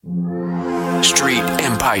Street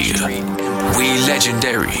Empire. We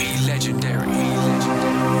legendary.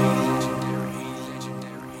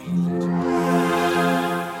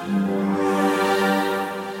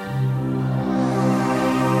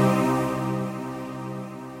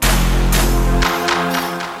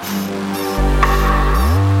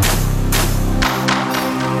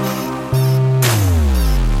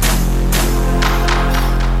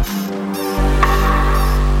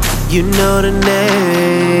 You know the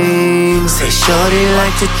name. Say shorty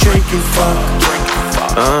like to drink and fuck.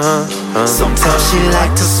 Sometimes she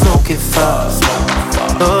like to smoke and fuck.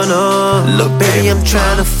 Oh no, look baby, I'm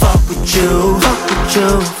tryna fuck with you. Fuck with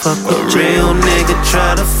you, fuck with you. A real nigga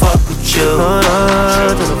tryna fuck with you. Oh no,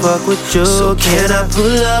 tryna fuck with you. So can I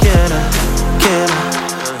pull up?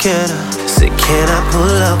 Can I? Say can I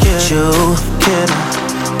pull up with you?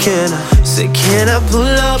 Can I? Say can I pull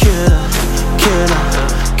up? Can I?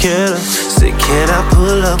 Say can I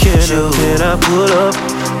pull up with you? Can I pull up?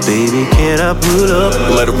 Baby, can I pull up?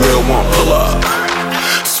 Let a real one pull up.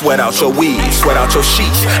 Sweat out your weed, sweat out your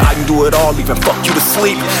sheets. I can do it all, even fuck you to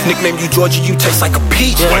sleep. Nickname you Georgia, you taste like a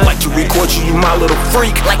peach. Like to record you, you my little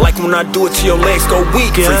freak. Like when I do it till your legs go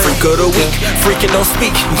weak. Freak of the week, freaking don't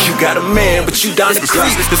speak. You got a man, but you down the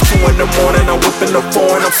creek. It's 2 in the morning, I'm whipping the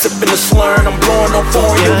foreign. I'm sipping the slurring, I'm blowing on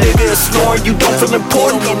foreign. Your nigga is snoring, you don't feel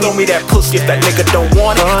important. You know me that pussy if that nigga don't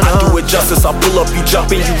want it. I do it justice, I pull up, you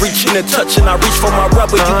jumping. You reaching and touching, I reach for my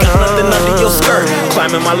rubber. You got nothing under your skirt.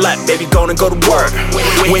 Climbing my lap, baby, gonna go to work.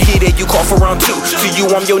 When he there, you call for round 2. To you,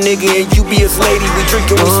 I'm your nigga and you be his lady. We drink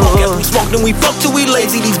and we smoke, as we smoke, then we fuck till we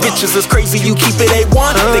lazy. These bitches is crazy, you keep it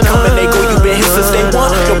A1. They come and they go, you been here since day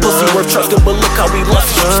one. Your pussy worth trusting, but look how we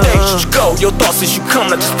lust you. Stage, go, your thoughts as you come,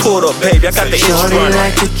 I just pulled up, baby. I got the engine running. Shorty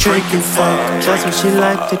like to drink and fuck, that's what she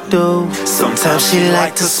like to do. Sometimes she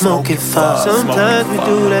like to smoke and fuck, sometimes we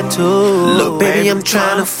do that too. Look baby, I'm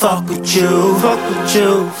tryna fuck with you. Fuck with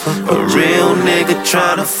you. A real nigga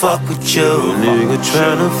tryna fuck with you. Nigga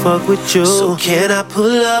tryna fuck with you. So can I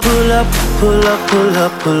pull up, pull up, pull up, pull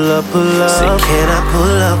up, pull up, pull up? Say can I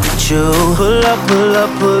pull up with you? Pull up, pull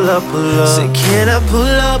up, pull up, pull up. Say can I pull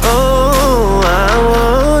up? Oh, I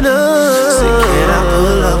wanna. Say can I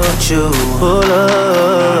pull up with you? Pull up.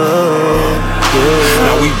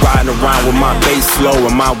 Now we riding around with my bass low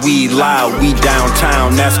and my weed loud. We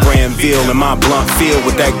downtown, that's Granville, and my blunt filled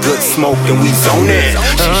with that good smoke, and we zone in.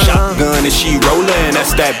 She shotgun and she rollin',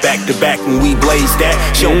 that's that back to back when we blaze that.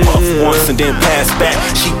 She don't puff once and then pass back.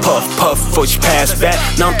 She puff before she pass back.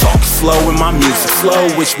 Now I'm talking slow and my music slow,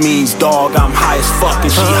 which means dog, I'm high as fuck and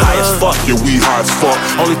she high as fuck. Yeah, we high as fuck.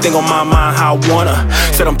 Only thing on my mind how I wanna.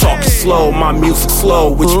 Said I'm talking slow, my music slow,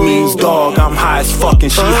 which means dog, I'm high as fuck and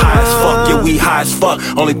she high as fuck. Yeah, we high as fuck.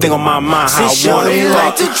 Only thing on my mind how I wanna fuck.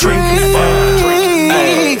 Like to drink and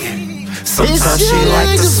fuck. Sometimes she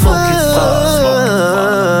like to smoke and fuck.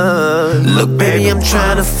 Look baby, I'm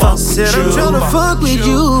tryna fuck with you. I'm tryna fuck with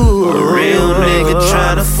you. A real nigga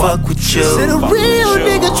tryna fuck with you. Said a real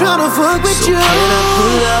nigga tryna fuck with you. So can I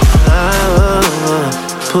pull up?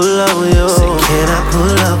 Pull up with you. Say can I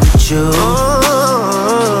pull up with you?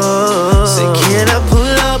 Say can I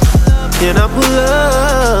pull up? Can I pull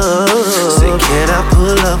up? Say can I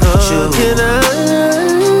pull up with you? Can I?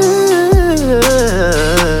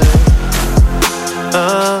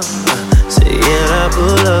 Say can I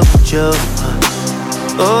pull up with you?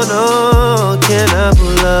 Oh no, can I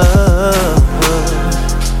pull up?